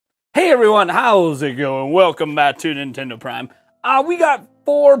Hey everyone, how's it going? Welcome back to Nintendo Prime. We got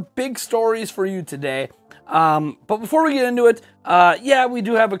 4 big stories for you today. But before we get into it, yeah, we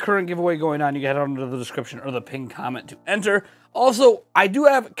do have a current giveaway going on. You can head on to the description or the pinned comment to enter. Also, I do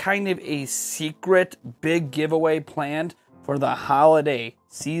have kind of a secret big giveaway planned for the holiday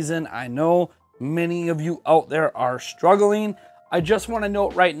season. I know many of you out there are struggling. I just want to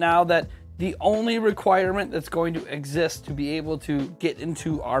note right now that the only requirement that's going to exist to be able to get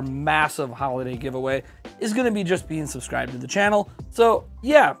into our massive holiday giveaway is going to be just being subscribed to the channel. So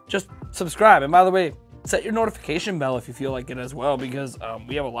yeah, just subscribe. And by the way, set your notification bell if you feel like it as well, because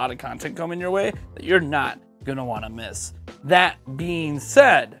we have a lot of content coming your way that you're not going to want to miss. That being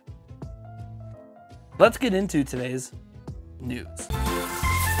said, let's get into today's news.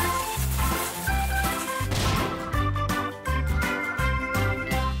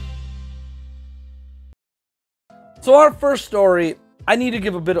 So our first story, I need to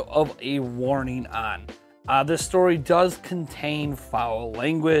give a bit of a warning on. This story does contain foul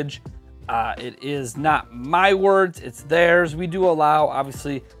language. It is not my words, it's theirs. We do allow,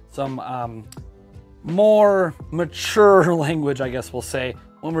 obviously, some more mature language, I guess we'll say,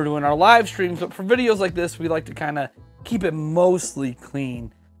 when we're doing our live streams. But for videos like this, we like to kind of keep it mostly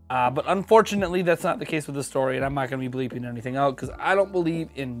clean. But unfortunately, that's not the case with the story, and I'm not going to be bleeping anything out because I don't believe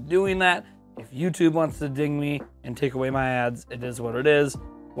in doing that. If YouTube wants to ding me and take away my ads, it is what it is.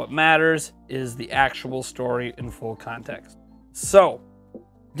 What matters is the actual story in full context. So,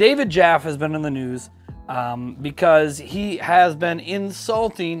 David Jaffe has been in the news because he has been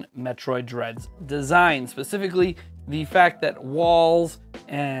insulting Metroid Dread's design, specifically the fact that walls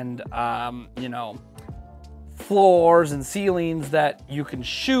and, floors and ceilings that you can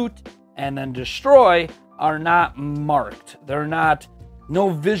shoot and then destroy are not marked. They're not, no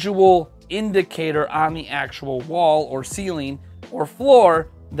visual indicator on the actual wall or ceiling or floor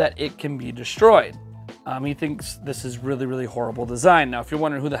that it can be destroyed. He thinks this is really, really horrible design. Now, if you're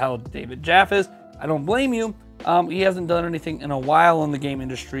wondering who the hell David Jaffe is, I don't blame you. He hasn't done anything in a while in the game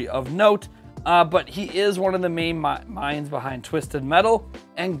industry of note, but he is one of the main minds behind Twisted Metal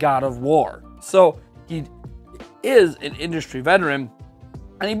and God of War. So he is an industry veteran,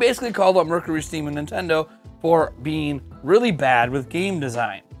 and he basically called out Mercury Steam and Nintendo for being really bad with game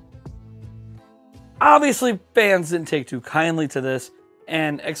design. Obviously, fans didn't take too kindly to this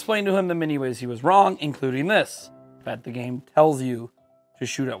and explained to him the many ways he was wrong, including this: that the game tells you to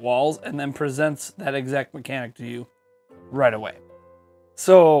shoot at walls and then presents that exact mechanic to you right away.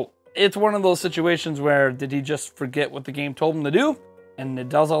 So it's one of those situations where, did he just forget what the game told him to do and it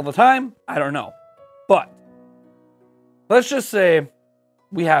does all the time? I don't know. But let's just say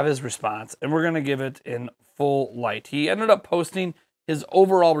we have his response and we're going to give it in full light. He ended up posting his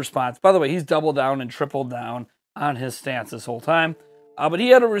overall response. By the way, he's doubled down and tripled down on his stance this whole time. But he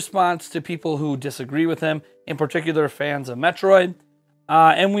had a response to people who disagree with him, in particular fans of Metroid.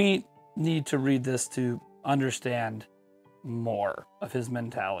 And we need to read this to understand more of his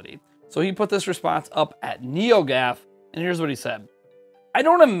mentality. So he put this response up at NeoGaf, and here's what he said. "I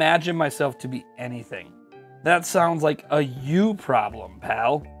don't imagine myself to be anything. That sounds like a you problem,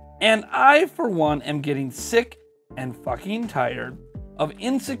 pal. And I, for one, am getting sick and fucking tired of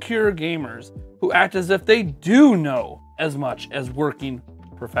insecure gamers who act as if they do know as much as working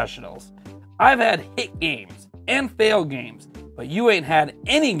professionals. I've had hit games and failed games, but you ain't had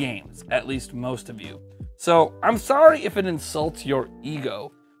any games, at least most of you. So I'm sorry if it insults your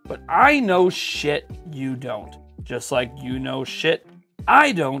ego, but I know shit you don't, just like you know shit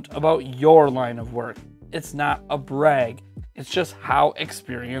I don't about your line of work. It's not a brag, it's just how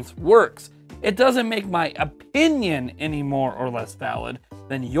experience works. It doesn't make my opinion any more or less valid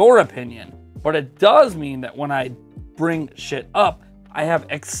than your opinion, but it does mean that when I bring shit up, I have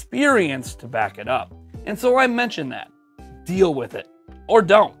experience to back it up. And so I mention that. Deal with it. Or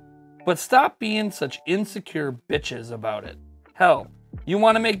don't. But stop being such insecure bitches about it. Hell, you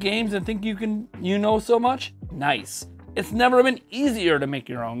want to make games and think you know so much? Nice. It's never been easier to make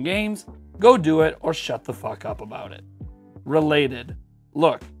your own games. Go do it or shut the fuck up about it." Related.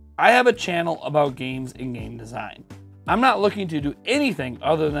 Look, I have a channel about games and game design. I'm not looking to do anything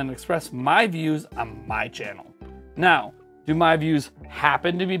other than express my views on my channel. Now, do my views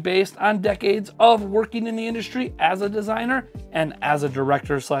happen to be based on decades of working in the industry as a designer and as a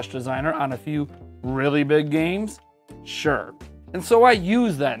director/designer on a few really big games? Sure. And so I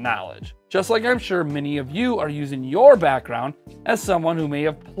use that knowledge, just like I'm sure many of you are using your background as someone who may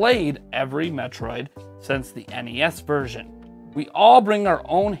have played every Metroid since the NES version. We all bring our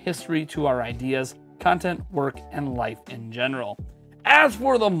own history to our ideas, content, work, and life in general. As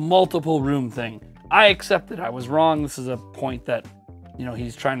for the multiple room thing, I accept that I was wrong. This is a point that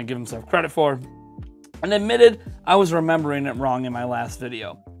he's trying to give himself credit for, and admitted I was remembering it wrong in my last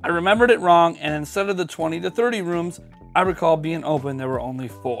video. I remembered it wrong, and instead of the 20 to 30 rooms I recall being open, there were only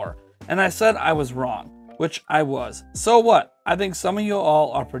 4. And I said I was wrong, which I was. So what? I think some of you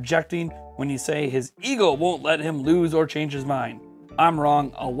all are projecting when you say his ego won't let him lose or change his mind. I'm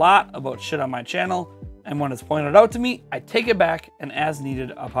wrong a lot about shit on my channel, and when it's pointed out to me, I take it back and as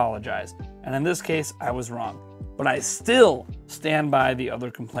needed apologize. And in this case, I was wrong. But I still stand by the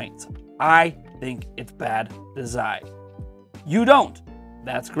other complaints. I think it's bad design. You don't.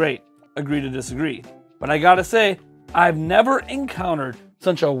 That's great. Agree to disagree. But I gotta say, I've never encountered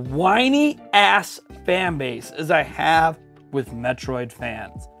such a whiny ass fan base as I have with Metroid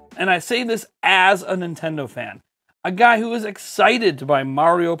fans. And I say this as a Nintendo fan. A guy who is excited to buy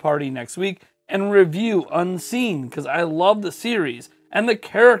Mario Party next week and review Unseen because I love the series and the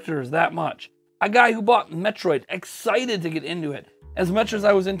characters that much. A guy who bought Metroid, excited to get into it as much as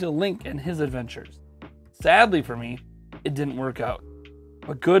I was into Link and his adventures. Sadly for me, it didn't work out.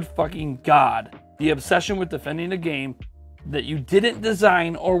 But good fucking God, the obsession with defending a game that you didn't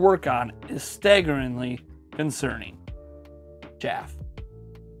design or work on is staggeringly concerning. Jaff.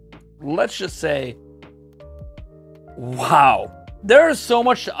 Let's just say, wow. There is so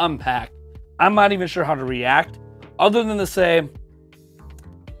much to unpack. I'm not even sure how to react, other than to say,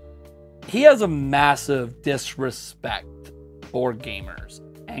 he has a massive disrespect for gamers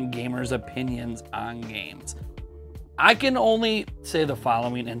and gamers' opinions on games. I can only say the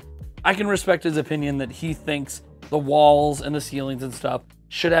following, and I can respect his opinion that he thinks the walls and the ceilings and stuff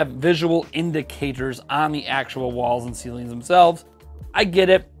should have visual indicators on the actual walls and ceilings themselves. I get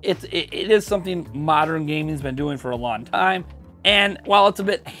it. It is something modern gaming's been doing for a long time. And while it's a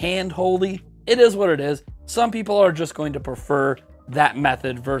bit hand-holdy, it is what it is. Some people are just going to prefer that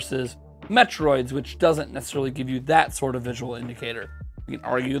method versus Metroids, which doesn't necessarily give you that sort of visual indicator. You can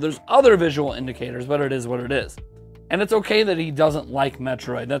argue there's other visual indicators, but it is what it is. And it's okay that he doesn't like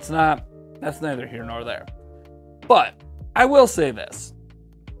Metroid. That's neither here nor there. But I will say this.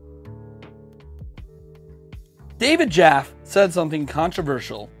 David Jaff said something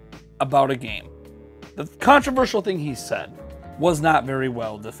controversial about a game. The controversial thing he said was not very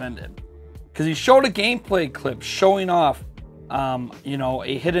well defended. Because he showed a gameplay clip showing off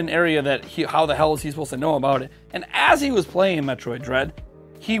a hidden area that how the hell is he supposed to know about it? And as he was playing Metroid Dread,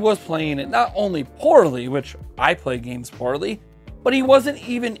 he was playing it not only poorly, which I play games poorly, but he wasn't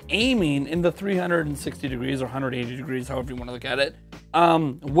even aiming in the 360 degrees or 180 degrees, however you want to look at it,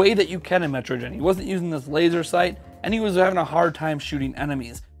 way that you can in Metroid Dread. He wasn't using this laser sight, and he was having a hard time shooting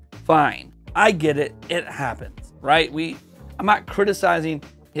enemies. Fine, I get it, it happens, right? I'm not criticizing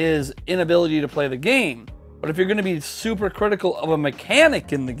his inability to play the game, but if you're going to be super critical of a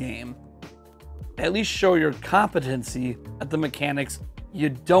mechanic in the game, at least show your competency at the mechanics you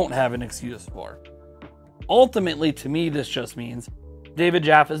don't have an excuse for. Ultimately, to me, this just means David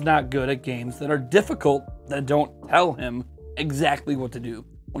Jaff is not good at games that are difficult, that don't tell him exactly what to do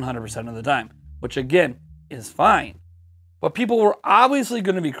 100% of the time, which again is fine. But people were obviously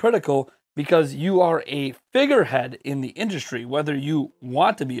going to be critical because you are a figurehead in the industry, whether you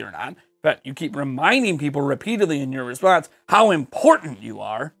want to be or not. But you keep reminding people repeatedly in your response how important you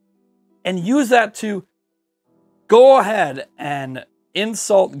are, and use that to go ahead and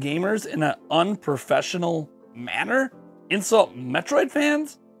insult gamers in an unprofessional manner? Insult Metroid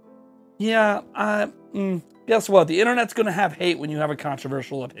fans? Yeah, guess what? The internet's going to have hate when you have a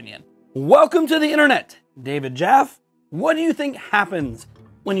controversial opinion. Welcome to the internet, David Jaff. What do you think happens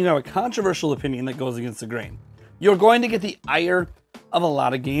when you have a controversial opinion that goes against the grain? You're going to get the ire of a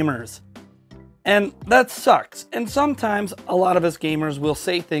lot of gamers. And that sucks. And sometimes a lot of us gamers will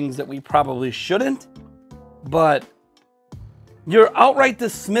say things that we probably shouldn't, but you're outright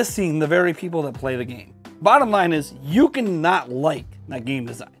dismissing the very people that play the game. Bottom line is, you can not like that game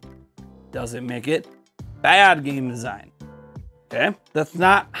design. Doesn't make it bad game design. Okay? That's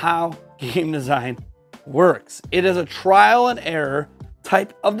not how game design works. It is a trial and error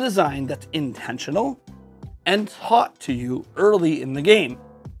type of design that's intentional and taught to you early in the game.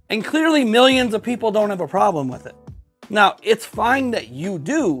 And clearly millions of people don't have a problem with it. Now, it's fine that you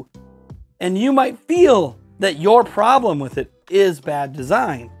do, and you might feel that your problem with it is bad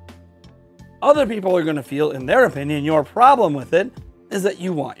design. Other people are going to feel, in their opinion, your problem with it is that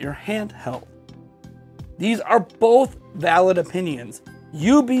you want your hand held. These are both valid opinions.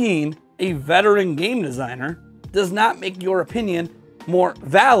 You being a veteran game designer does not make your opinion more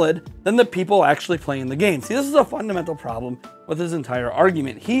valid than the people actually playing the game. See, this is a fundamental problem with his entire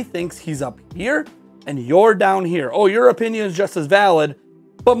argument. He thinks he's up here and you're down here. Oh, your opinion is just as valid,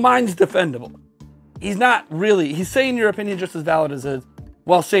 but mine's defendable. He's not really. He's saying your opinion is just as valid as his,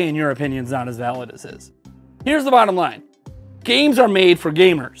 while saying your opinion's not as valid as his. Here's the bottom line. Games are made for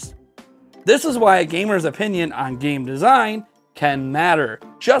gamers. This is why a gamer's opinion on game design can matter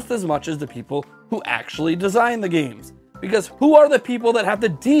just as much as the people who actually design the games. Because who are the people that have to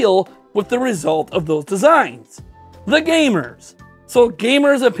deal with the result of those designs? The gamers. So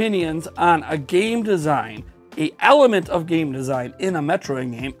gamers' opinions on a game design, an element of game design in a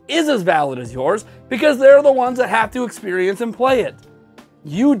Metroid game, is as valid as yours because they're the ones that have to experience and play it.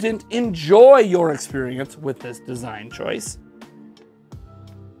 You didn't enjoy your experience with this design choice.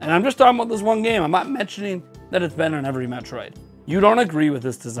 And I'm just talking about this one game. I'm not mentioning that it's been on every Metroid. You don't agree with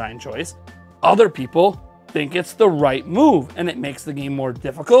this design choice. Other people think it's the right move, and it makes the game more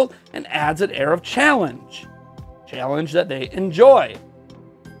difficult and adds an air of challenge. Challenge that they enjoy.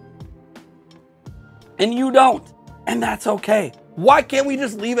 And you don't. And that's okay. Why can't we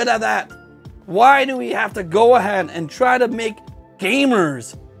just leave it at that? Why do we have to go ahead and try to make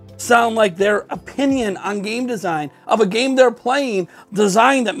gamers sound like their opinion on game design of a game they're playing,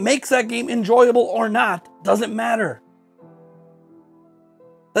 design that makes that game enjoyable or not, doesn't matter?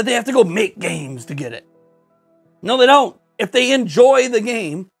 That they have to go make games to get it. No, they don't. If they enjoy the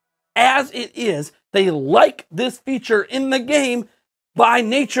game as it is, they like this feature in the game by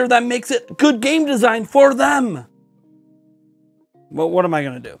nature that makes it good game design for them. Well, what am I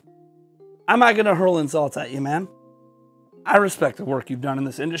going to do? I'm not going to hurl insults at you, man. I respect the work you've done in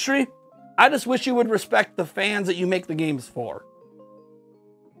this industry. I just wish you would respect the fans that you make the games for.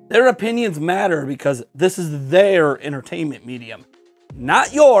 Their opinions matter because this is their entertainment medium,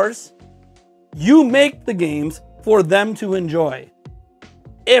 not yours. You make the games for them to enjoy.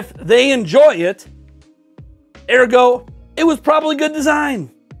 If they enjoy it, ergo, it was probably good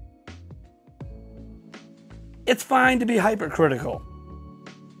design. It's fine to be hypercritical.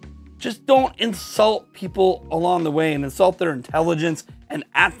 Just don't insult people along the way and insult their intelligence and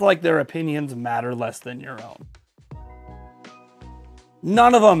act like their opinions matter less than your own.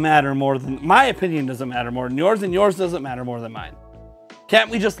 None of them matter more than, my opinion doesn't matter more than yours, and yours doesn't matter more than mine.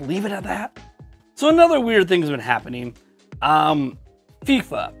 Can't we just leave it at that? So another weird thing has been happening.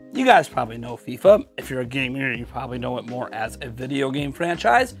 FIFA. You guys probably know FIFA. If you're a gamer, you probably know it more as a video game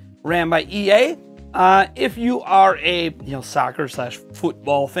franchise ran by EA. If you are a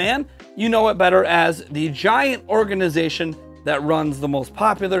soccer/football fan, you know it better as the giant organization that runs the most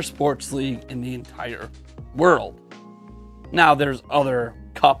popular sports league in the entire world. Now there's other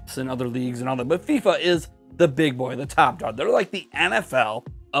cups and other leagues and all that, but FIFA is the big boy, the top dog. They're like the NFL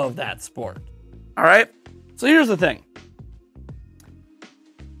of that sport. All right? So here's the thing.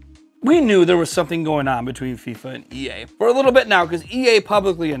 We knew there was something going on between FIFA and EA for a little bit now because EA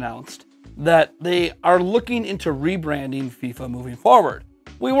publicly announced that they are looking into rebranding FIFA moving forward.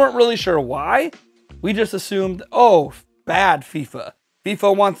 We weren't really sure why. We just assumed, oh, bad FIFA.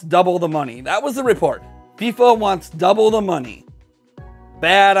 FIFA wants double the money. That was the report. FIFA wants double the money.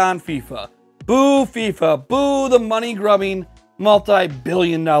 Bad on FIFA. Boo FIFA. Boo the money-grubbing,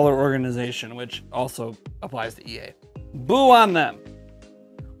 multi-billion-dollar organization, which also applies to EA. Boo on them.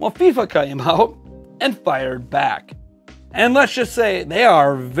 Well, FIFA came out and fired back. And let's just say they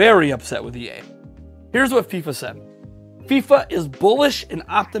are very upset with EA. Here's what FIFA said. FIFA is bullish and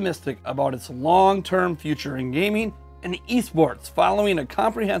optimistic about its long-term future in gaming and esports following a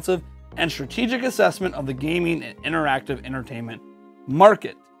comprehensive and strategic assessment of the gaming and interactive entertainment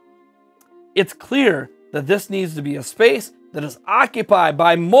market. It's clear that this needs to be a space that is occupied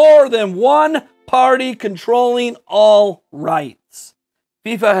by more than one party controlling all rights.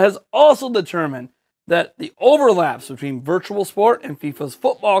 FIFA has also determined that the overlaps between virtual sport and FIFA's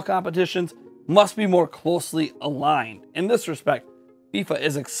football competitions must be more closely aligned. In this respect, FIFA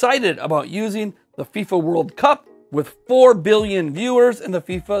is excited about using the FIFA World Cup with 4 billion viewers and the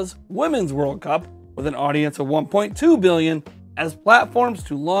FIFA's Women's World Cup with an audience of 1.2 billion as platforms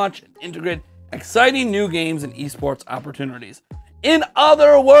to launch and integrate exciting new games and esports opportunities. In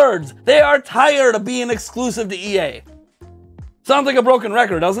other words, they are tired of being exclusive to EA. Sounds like a broken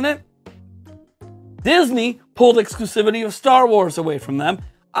record, doesn't it? Disney pulled exclusivity of Star Wars away from them.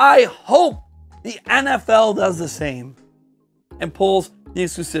 I hope the NFL does the same and pulls the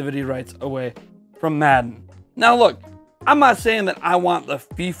exclusivity rights away from Madden. Now look, I'm not saying that I want the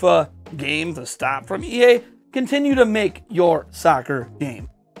FIFA game to stop from EA. Continue to make your soccer game.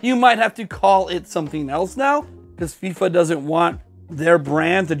 You might have to call it something else now because FIFA doesn't want their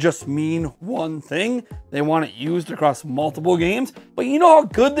brand to just mean one thing. They want it used across multiple games. But you know how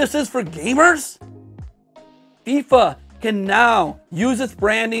good this is for gamers? FIFA can now use its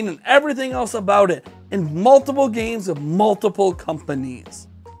branding and everything else about it in multiple games of multiple companies.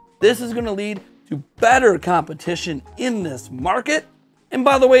 This is going to lead to better competition in this market, And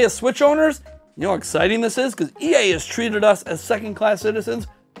by the way, as Switch owners, you know how exciting this is? Because EA has treated us as second-class citizens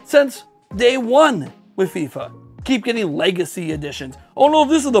since day one with FIFA. Keep getting legacy editions. Oh no,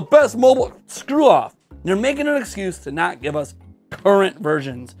 this is the best mobile. Screw off. You're making an excuse to not give us current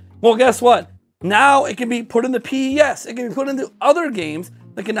versions. Well, guess what? Now it can be put in the PES. It can be put into other games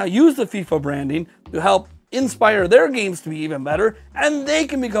that can now use the FIFA branding to help inspire their games to be even better, and they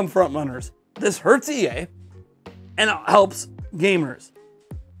can become front runners. This hurts EA, and it helps gamers.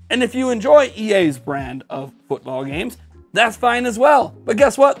 And if you enjoy EA's brand of football games, that's fine as well. But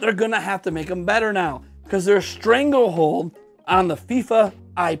guess what? They're gonna have to make them better now, because their stranglehold on the FIFA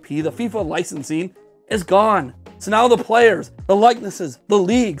IP, the FIFA licensing, is gone. So now the players, the likenesses, the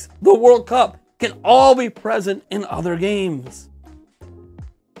leagues, the World Cup can all be present in other games.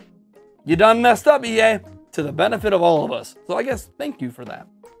 You done messed up, EA, to the benefit of all of us. So I guess thank you for that.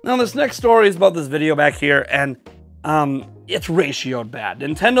 Now this next story is about this video back here, and it's ratioed bad.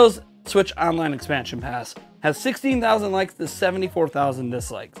 Nintendo's Switch Online Expansion Pass has 16,000 likes to 74,000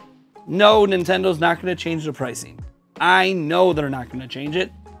 dislikes. No, Nintendo's not going to change the pricing. I know they're not going to change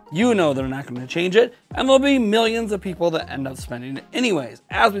it. You know they're not going to change it, and there'll be millions of people that end up spending it anyways,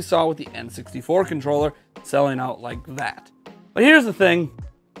 as we saw with the N64 controller selling out like that. But here's the thing,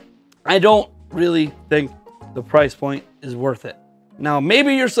 I don't really think the price point is worth it. Now,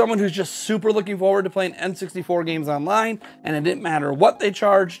 maybe you're someone who's just super looking forward to playing N64 games online, and it didn't matter what they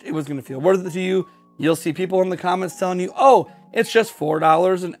charged, it was going to feel worth it to you. You'll see people in the comments telling you, oh, it's just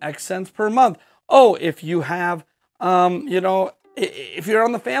 $4 and X cents per month. Oh, if you have, if you're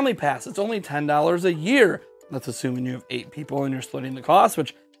on the family pass, it's only $10 a year. That's assuming you have 8 people and you're splitting the cost,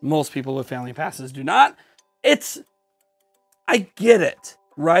 which most people with family passes do not. I get it,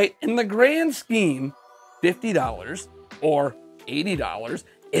 right? In the grand scheme, $50 or $80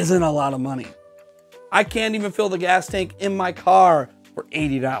 isn't a lot of money. I can't even fill the gas tank in my car for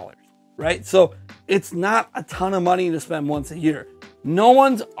 $80, right? So it's not a ton of money to spend once a year. No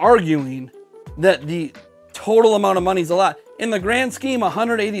one's arguing that the total amount of money is a lot. In the grand scheme,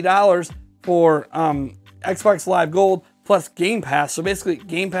 $180 for Xbox Live Gold plus Game Pass, so basically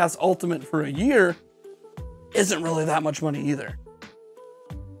Game Pass Ultimate for a year, isn't really that much money either.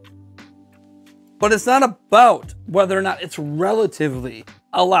 But it's not about whether or not it's relatively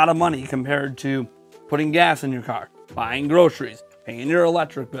a lot of money compared to putting gas in your car, buying groceries, paying your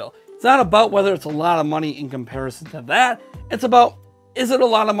electric bill. It's not about whether it's a lot of money in comparison to that. It's about, is it a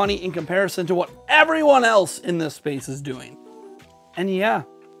lot of money in comparison to what everyone else in this space is doing? And yeah,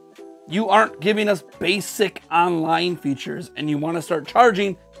 you aren't giving us basic online features, and you want to start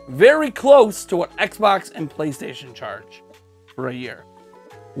charging very close to what Xbox and PlayStation charge for a year,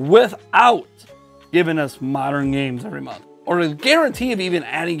 without giving us modern games every month, or a guarantee of even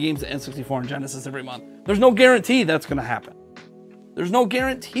adding games to N64 and Genesis every month. There's no guarantee that's going to happen. There's no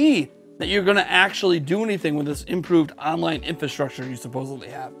guarantee that you're going to actually do anything with this improved online infrastructure you supposedly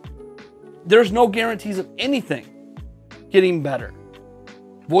have. There's no guarantees of anything getting better.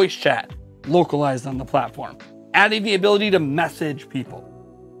 Voice chat, localized on the platform, adding the ability to message people.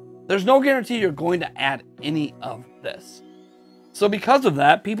 There's no guarantee you're going to add any of this. So because of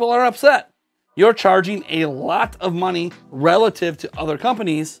that, people are upset. You're charging a lot of money relative to other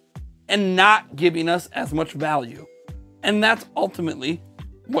companies and not giving us as much value. And that's ultimately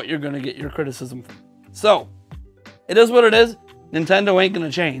what you're going to get your criticism from. So, it is what it is. Nintendo ain't going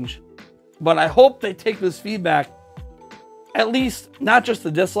to change. But I hope they take this feedback, at least not just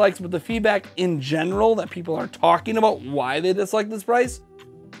the dislikes, but the feedback in general that people are talking about why they dislike this price,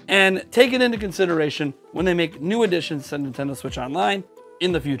 and take it into consideration when they make new additions to Nintendo Switch Online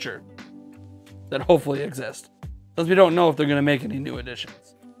in the future that hopefully exist, since we don't know if they're going to make any new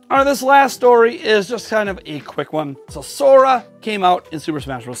additions. All right, this last story is just kind of a quick one. So Sora came out in Super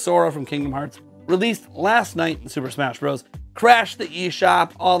Smash Bros. Sora from Kingdom Hearts, released last night in Super Smash Bros. Crashed the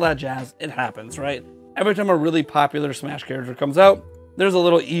eShop, all that jazz. It happens, right? Every time a really popular Smash character comes out, there's a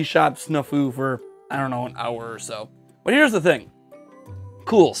little eShop snafu for, I don't know, an hour or so. But here's the thing.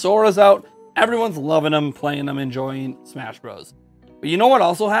 Cool, Sora's out. Everyone's loving him, playing him, enjoying Smash Bros. But you know what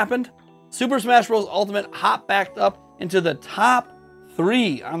also happened? Super Smash Bros. Ultimate hopped back up into the top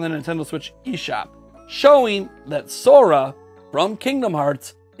 3 on the Nintendo Switch eShop, showing that Sora from Kingdom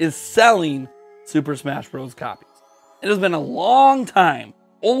Hearts is selling Super Smash Bros. Copies. It has been a long time,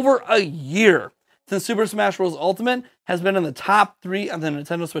 over a year, since Super Smash Bros. Ultimate has been in the top 3 on the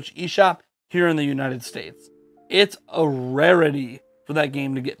Nintendo Switch eShop here in the United States. It's a rarity for that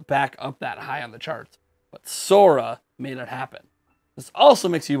game to get back up that high on the charts, but Sora made it happen. This also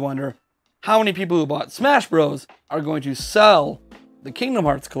makes you wonder how many people who bought Smash Bros. Are going to sell the Kingdom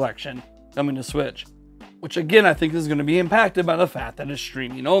Hearts collection coming to Switch. which again, I think is going to be impacted by the fact that it's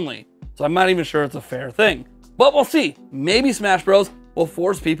streaming only. So I'm not even sure it's a fair thing. But we'll see. Maybe Smash Bros. Will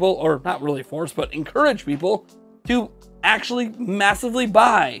force people, or not really force, but encourage people to actually massively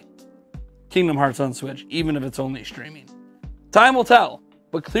buy Kingdom Hearts on Switch, even if it's only streaming. Time will tell,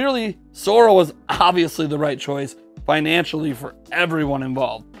 but clearly Sora was obviously the right choice financially for everyone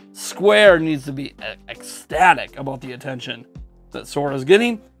involved. Square needs to be ecstatic about the attention that Sora's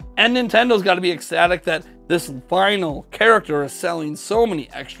getting, and Nintendo's got to be ecstatic that this final character is selling so many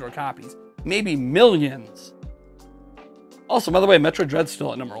extra copies, maybe millions. Also, by the way, Metroid Dread's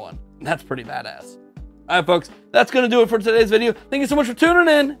still at #1. That's pretty badass. All right, folks, that's going to do it for today's video. Thank you so much for tuning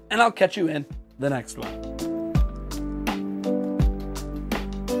in, and I'll catch you in the next one.